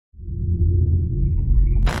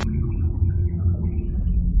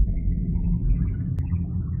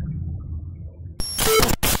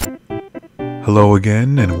Hello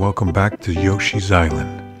again and welcome back to Yoshi's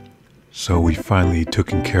Island. So we finally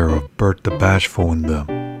taken care of Bert the Bashful in the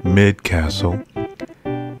mid castle,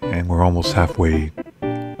 and we're almost halfway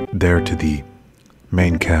there to the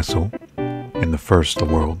main castle in the first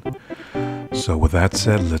world. So with that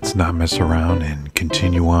said, let's not mess around and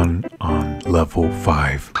continue on level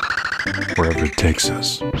 5, wherever it takes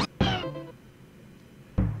us.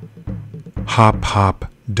 Hop Hop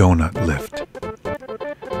Donut Lift.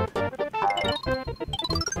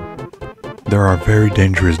 There are very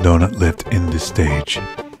dangerous donut lifts in this stage.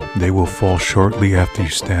 They will fall shortly after you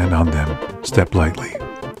stand on them. Step lightly.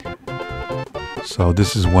 So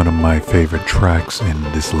this is one of my favorite tracks in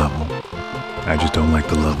this level. I just don't like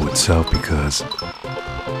the level itself because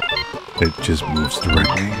it just moves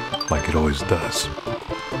directly like it always does.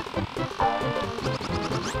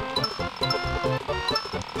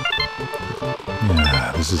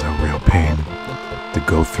 Yeah, this is a real pain to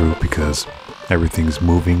go through because everything's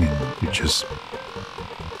moving and you're just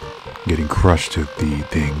getting crushed to the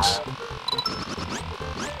things.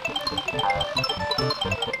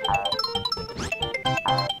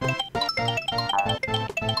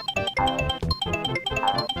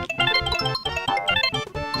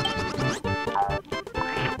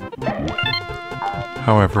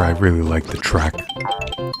 However, I really like the track.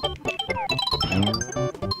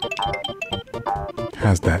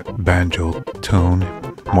 Has that banjo tone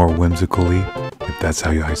more whimsically, if that's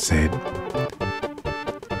how I say it.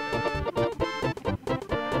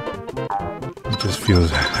 It just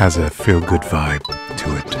has a feel-good vibe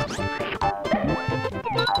to it.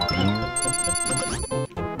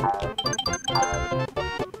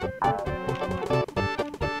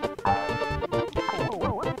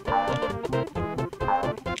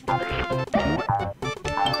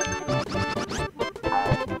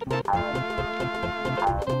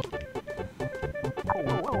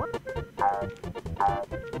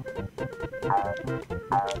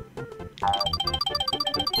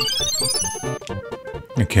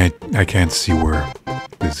 I can't see where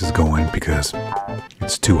this is going because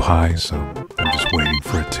it's too high, so I'm just waiting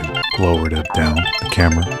for it to lower it down, the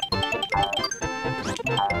camera.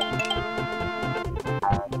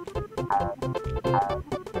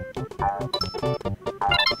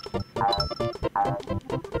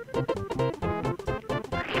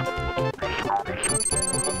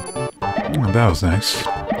 Oh, that was nice.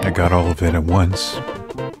 I got all of it at once.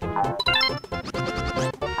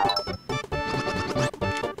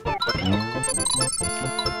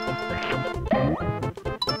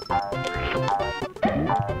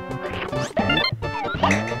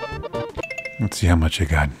 Let's see how much I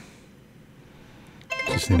got.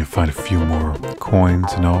 Just need to find a few more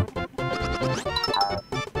coins and all.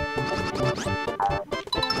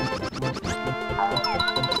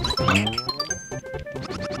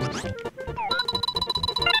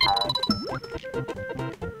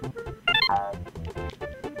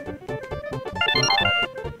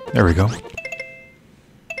 There we go.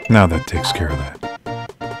 Now that takes care of that.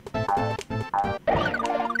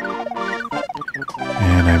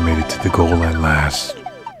 And I made it to the goal at last.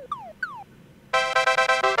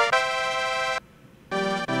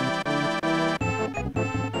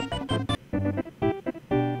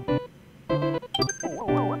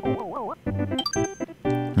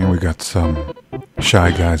 And we got some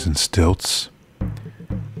Shy Guys and Stilts.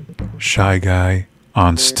 Shy Guy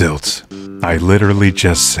on Stilts. I literally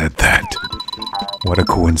just said that. What a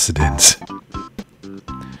coincidence.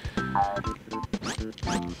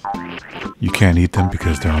 You can't eat them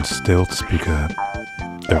because they're on stilts, because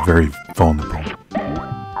they're very vulnerable.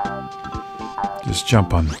 Just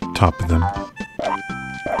jump on top of them.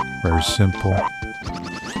 Very simple.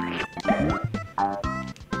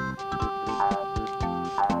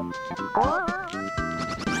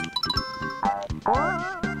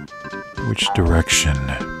 Which direction?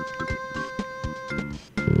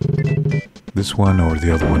 This one or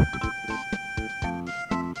the other one?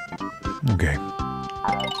 Okay.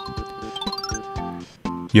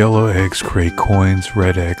 Yellow eggs create coins,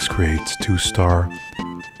 red eggs creates 2-star,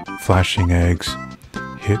 flashing eggs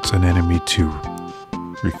hits an enemy to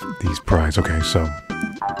these prize. Okay, so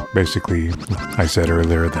basically I said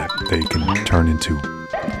earlier that they can turn into,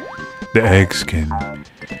 the eggs can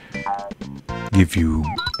give you,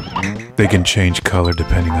 they can change color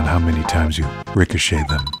depending on how many times you ricochet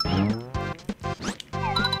them.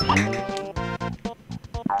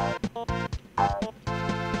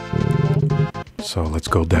 So let's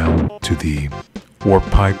go down to the warp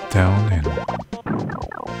pipe down and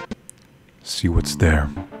see what's there.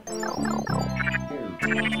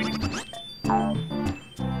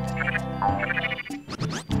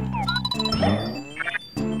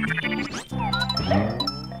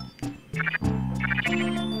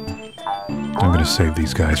 gonna save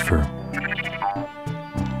these guys for...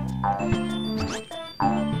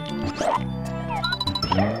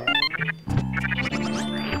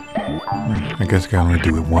 I guess I can only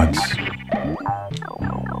do it once.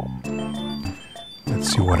 Let's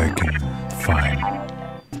see what I can find.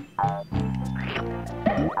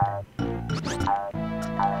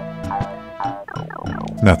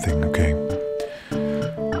 Nothing, okay.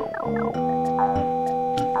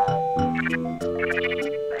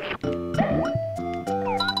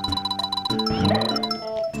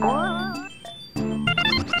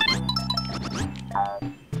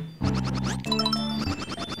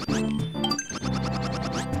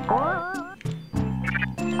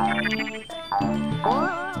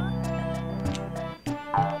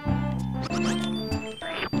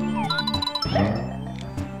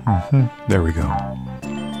 There we go.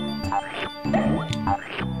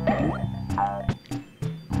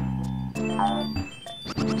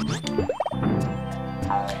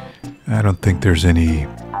 I don't think there's any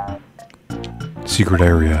secret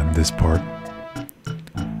area in this part.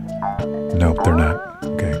 Nope, they're not.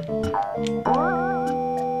 Okay.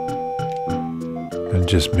 I'm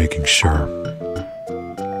just making sure.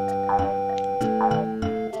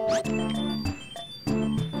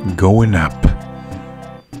 Going up.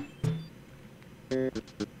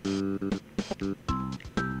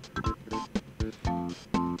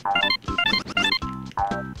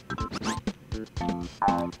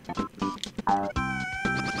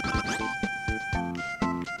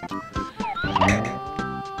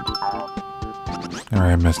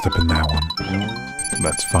 Alright, I messed up in that one.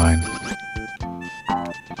 That's fine.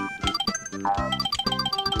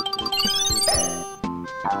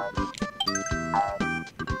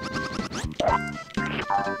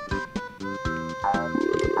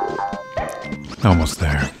 Almost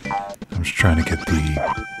there. I'm just trying to get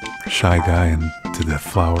the shy guy into the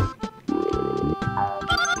flower.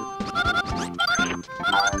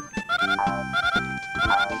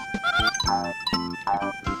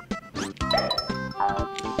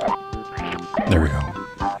 There we go.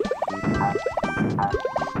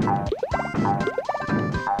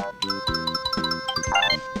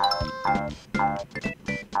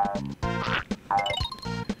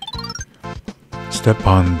 Step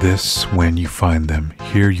on this when you find them.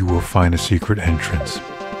 Here you will find a secret entrance.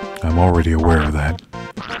 I'm already aware of that.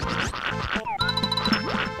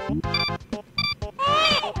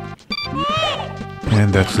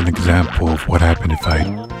 And that's an example of what happened if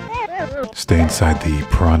I stay inside the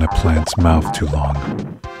piranha plant's mouth too long.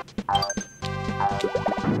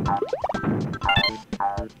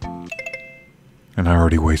 And I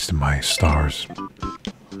already wasted my stars.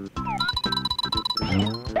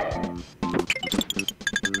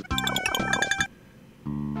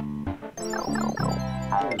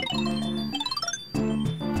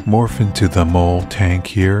 Morph into the mole tank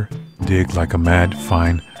here. Dig like a mad.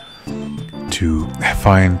 Find 2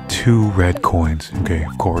 red coins. Okay,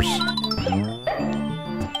 of course.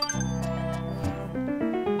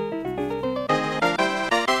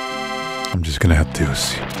 I'm just gonna have to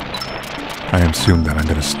see. I assume that I'm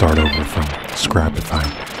gonna start over from scrap if I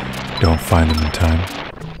don't find them in time.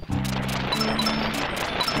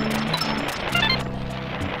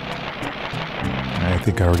 I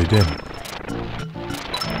think I already did.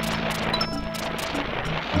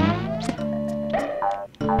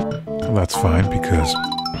 Well, that's fine because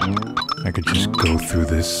I could just go through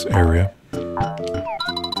this area.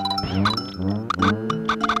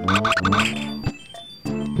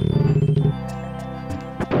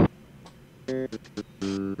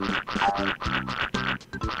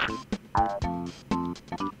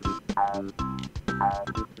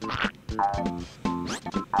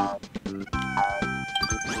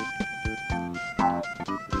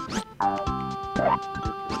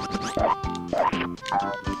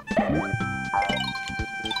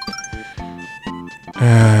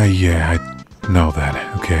 Yeah, I know that.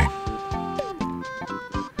 Okay.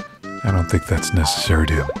 I don't think that's necessary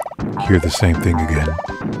to hear the same thing again.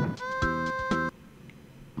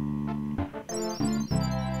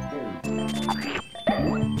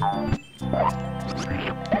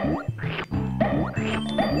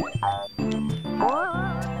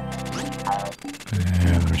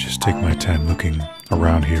 And let me just take my time looking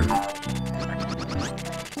around here.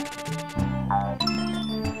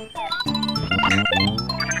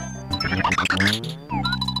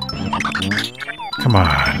 Come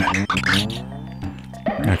on.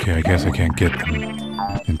 Okay, I guess I can't get them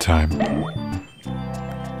in time.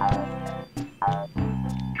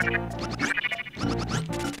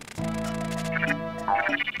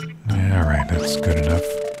 Yeah, alright, that's good enough.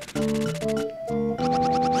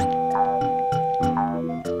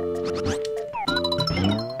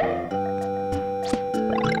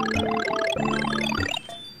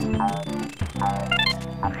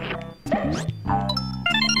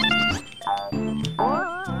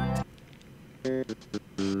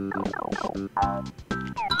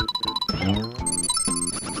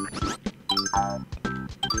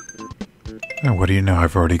 And what do you know?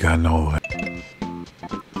 I've already gotten all of it.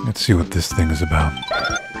 Let's see what this thing is about.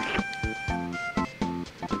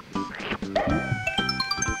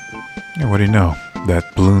 And what do you know?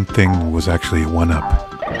 That balloon thing was actually a 1-up.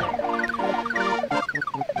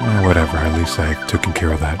 Whatever, at least I've taken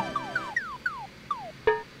care of that.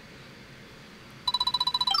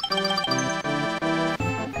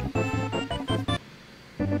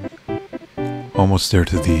 Almost there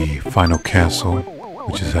to the final castle,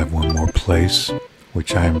 which is at one more place,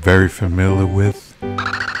 which I am very familiar with.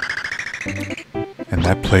 And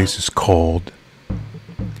that place is called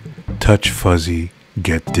Touch Fuzzy,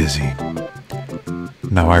 Get Dizzy.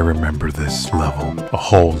 Now I remember this level a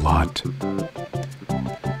whole lot.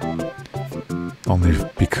 Only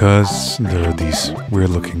because there are these weird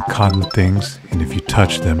looking cotton things, and if you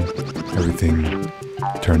touch them, everything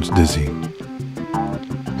turns dizzy.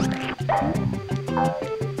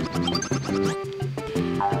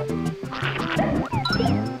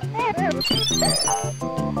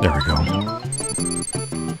 There we go.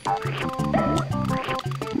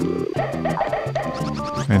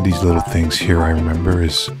 And these little things here I remember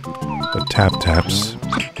is the tap-taps.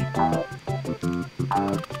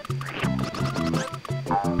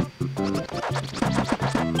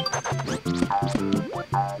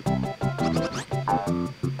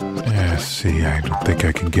 Yeah, see, I don't think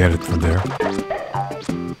I can get it from there.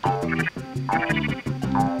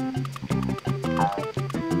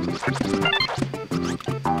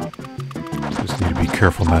 Just need to be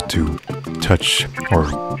careful not to touch or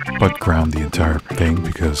butt ground the entire thing,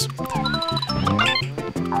 because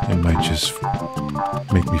it might just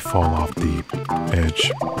make me fall off the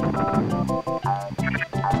edge.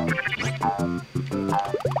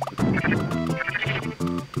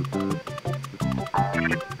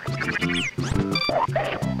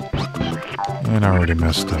 And I already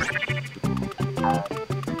messed up.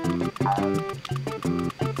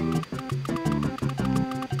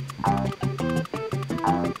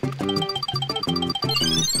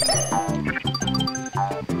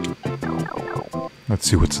 Let's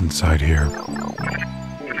see what's inside here.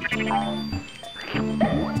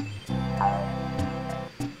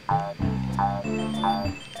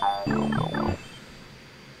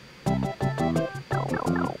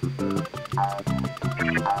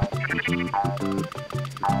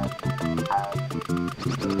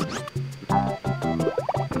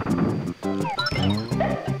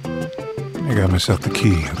 I got myself the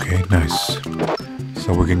key. Okay, nice.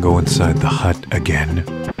 So we can go inside the hut again.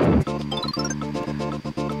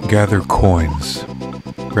 Gather coins.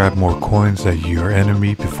 Grab more coins than your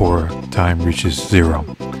enemy before time reaches 0.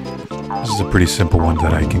 This is a pretty simple one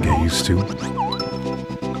that I can get used to.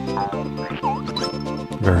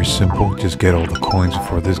 Very simple. Just get all the coins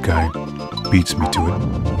before this guy beats me to it.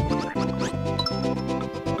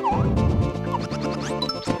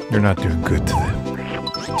 You're not doing good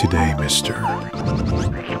today, mister.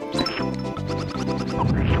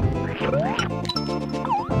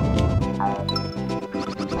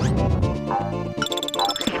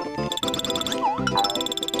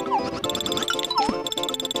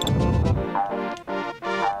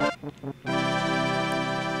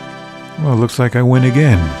 Well, looks like I win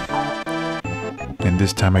again. And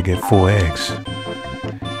this time I get 4 eggs.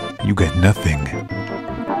 You get nothing.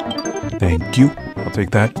 Thank you. I'll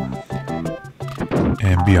take that.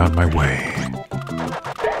 And be on my way.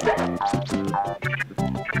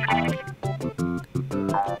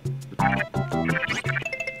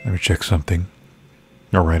 Let me check something.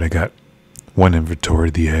 Alright, I got 1 inventory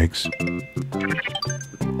of the eggs.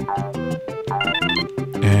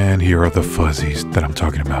 And here are the fuzzies that I'm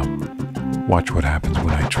talking about. Watch what happens when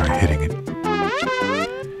I try hitting it.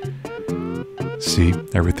 See,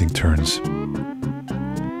 everything turns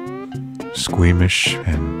squeamish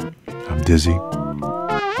and I'm dizzy.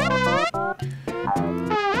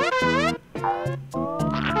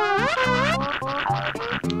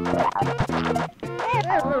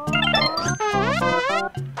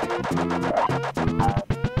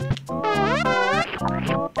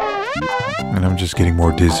 And I'm just getting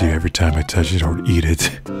more dizzy every time I touch it or eat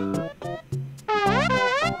it.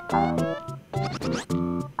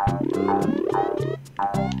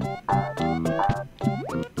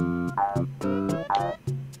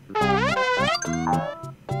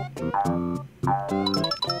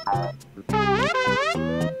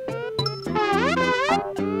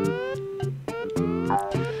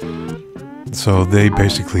 So they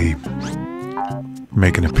basically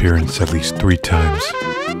make an appearance at least 3 times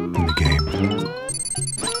in the game.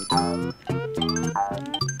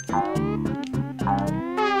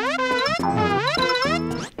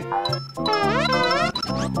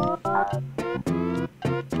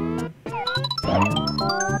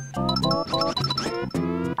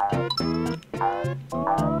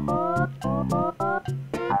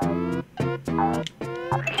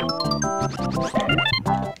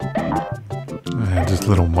 These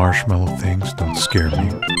little marshmallow things don't scare me.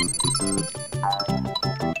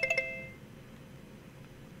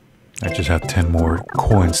 I just have 10 more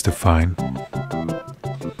coins to find.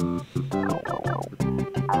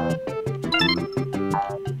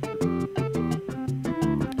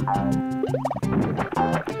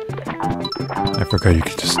 I forgot you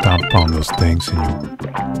could just stomp on those things and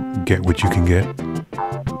you get what you can get.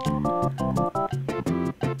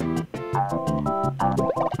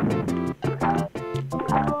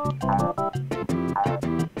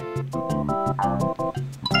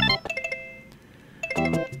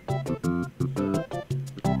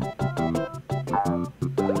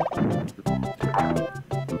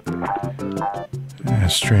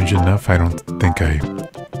 Strange enough, I don't think I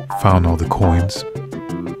found all the coins,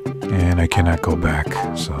 and I cannot go back,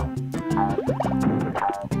 so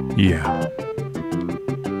yeah.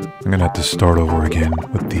 I'm gonna have to start over again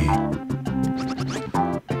with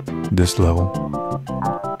this level.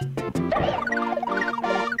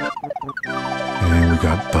 And we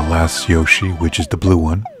got the last Yoshi, which is the blue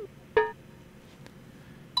one.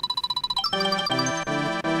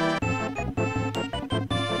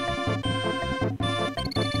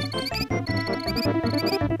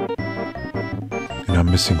 And I'm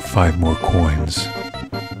missing 5 more coins.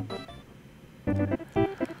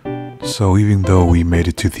 So even though we made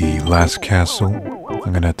it to the last castle,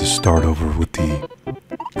 I'm gonna have to start over with the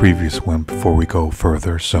previous one before we go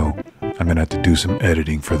further, so I'm gonna have to do some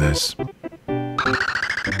editing for this.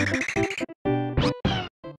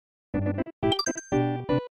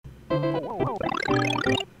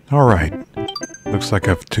 Alright, looks like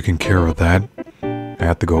I've taken care of that. I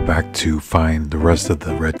have to go back to find the rest of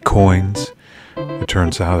the red coins. It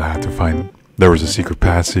turns out I have to find, there was a secret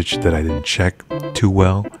passage that I didn't check too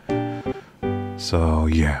well. So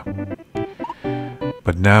yeah.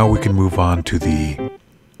 But now we can move on to the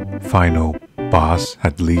final boss,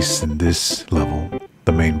 at least in this level,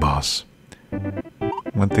 the main boss.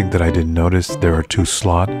 One thing that I didn't notice, there are 2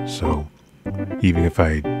 slots, so even if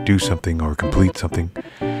I do something or complete something,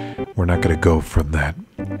 we're not going to go from that.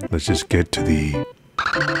 Let's just get to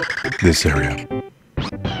this area.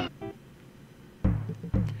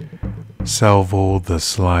 Salvo the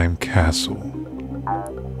Slime Castle.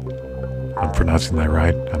 I'm pronouncing that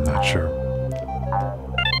right? I'm not sure.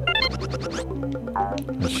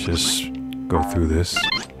 Let's just go through this.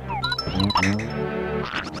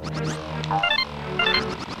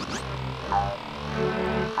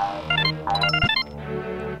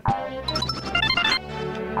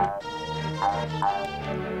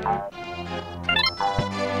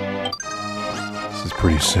 This is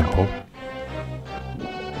pretty simple.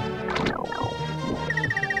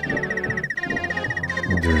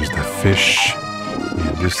 There's the fish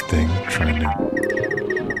and this thing trying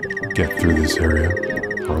to get through this area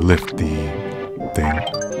or lift the thing.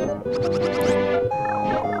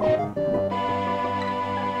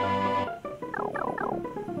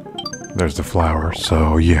 There's the flower,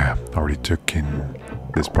 so yeah, already took in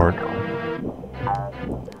this part.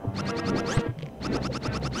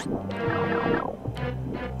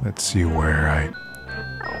 Let's see where I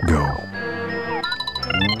go.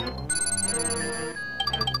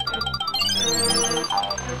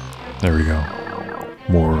 There we go.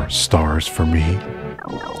 More stars for me.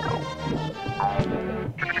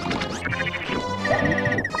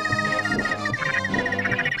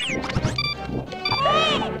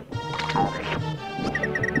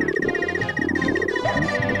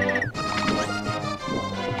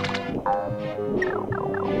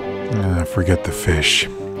 Forget the fish.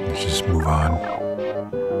 Let's just move on.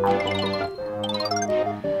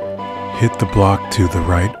 Hit the block to the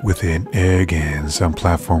right with an egg and some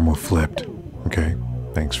platform will flip. Okay,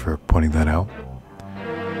 thanks for pointing that out.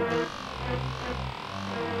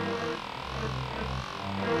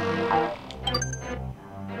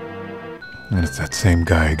 And it's that same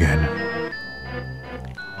guy again.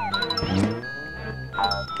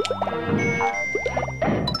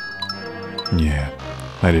 Yeah,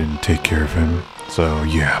 I didn't take care of him, so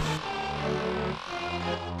yeah.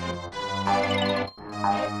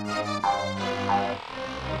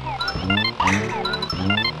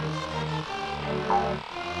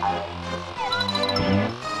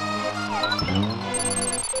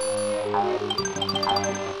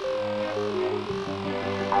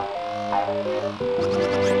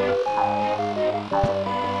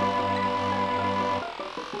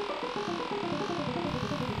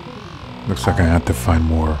 Looks like I have to find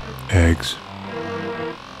more eggs.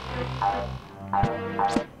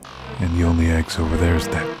 And the only eggs over there is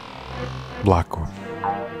that block one.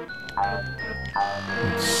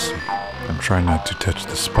 Let's see. I'm trying not to touch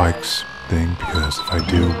the spikes thing because if I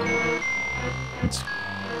do, it's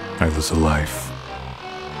I lose a life.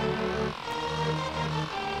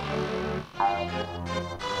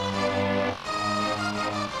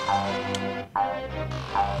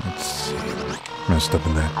 Let's see. Messed up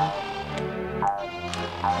in that.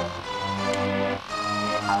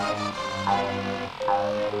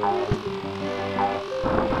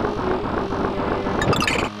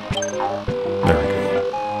 There we go.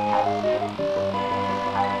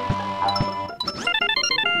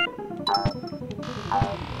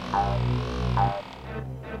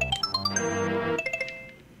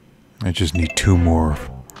 I just need 2 more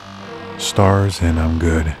stars and I'm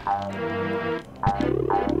good.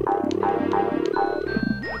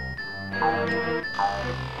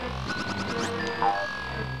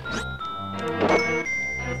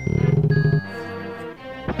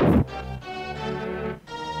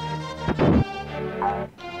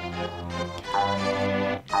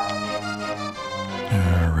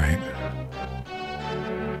 All right.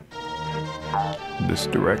 This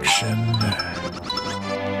direction.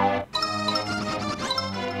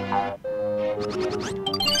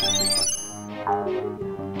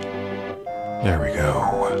 There we go.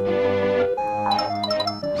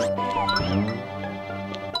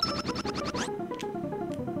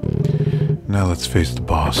 Now let's face the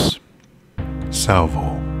boss.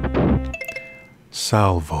 Salvo.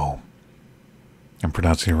 Salvo. I'm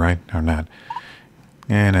pronouncing it right or not?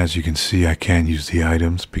 And as you can see, I can't use the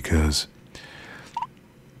items because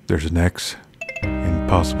there's an X.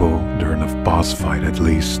 Impossible during a boss fight, at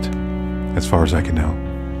least, as far as I can know.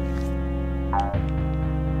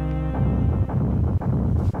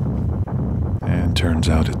 And turns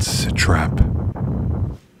out it's a trap.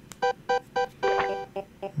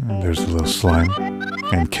 And there's a little slime.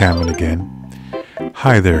 And Cameron again.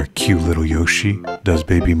 Hi there, cute little Yoshi. Does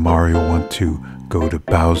baby Mario want to go to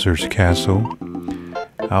Bowser's castle?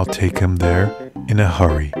 I'll take him there in a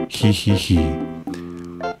hurry. Hee hee hee.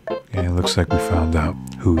 And it looks like we found out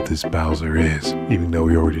who this Bowser is, even though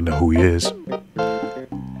we already know who he is.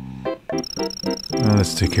 Now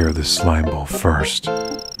let's take care of this slime ball first.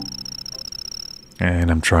 And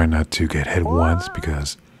I'm trying not to get hit once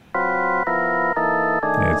because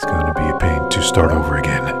it's going to be a pain to start over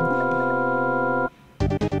again.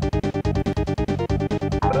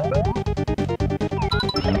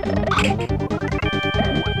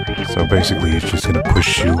 So basically it's just going to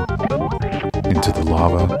push you into the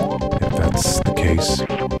lava, if that's the case.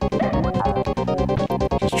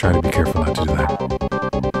 Just try to be careful not to do that.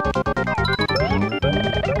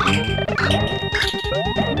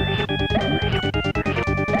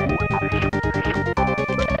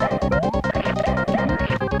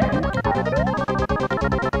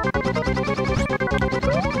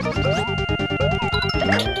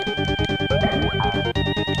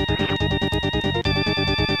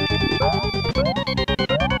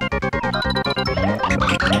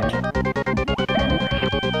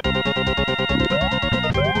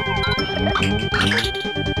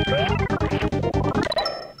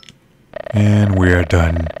 And we are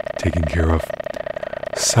done taking care of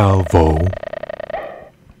Salvo.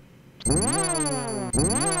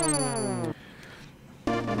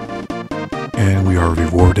 And we are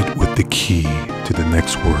rewarded with the key to the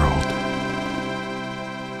next world.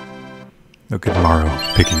 Look at Mario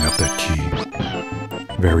picking up that key.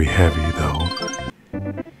 Very heavy though.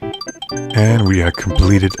 And we have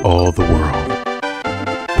completed all the world.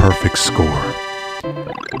 Perfect score.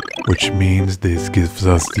 Which means this gives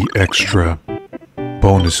us the extra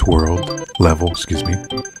bonus world level, excuse me.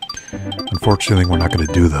 Unfortunately, we're not going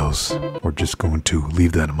to do those. We're just going to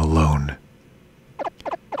leave them alone.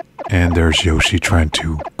 And there's Yoshi trying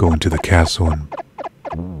to go into the castle and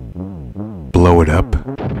blow it up.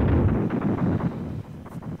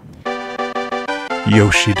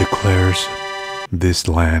 Yoshi declares this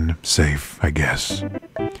land safe, I guess.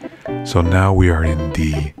 So now we are in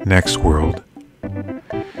the next world.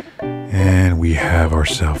 And we have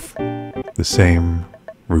ourselves the same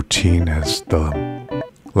routine as the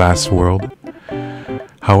last world.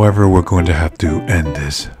 However, we're going to have to end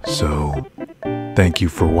this. So thank you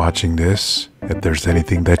for watching this. If there's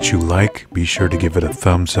anything that you like, be sure to give it a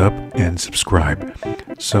thumbs up and subscribe.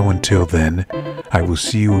 So until then, I will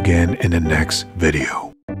see you again in the next video.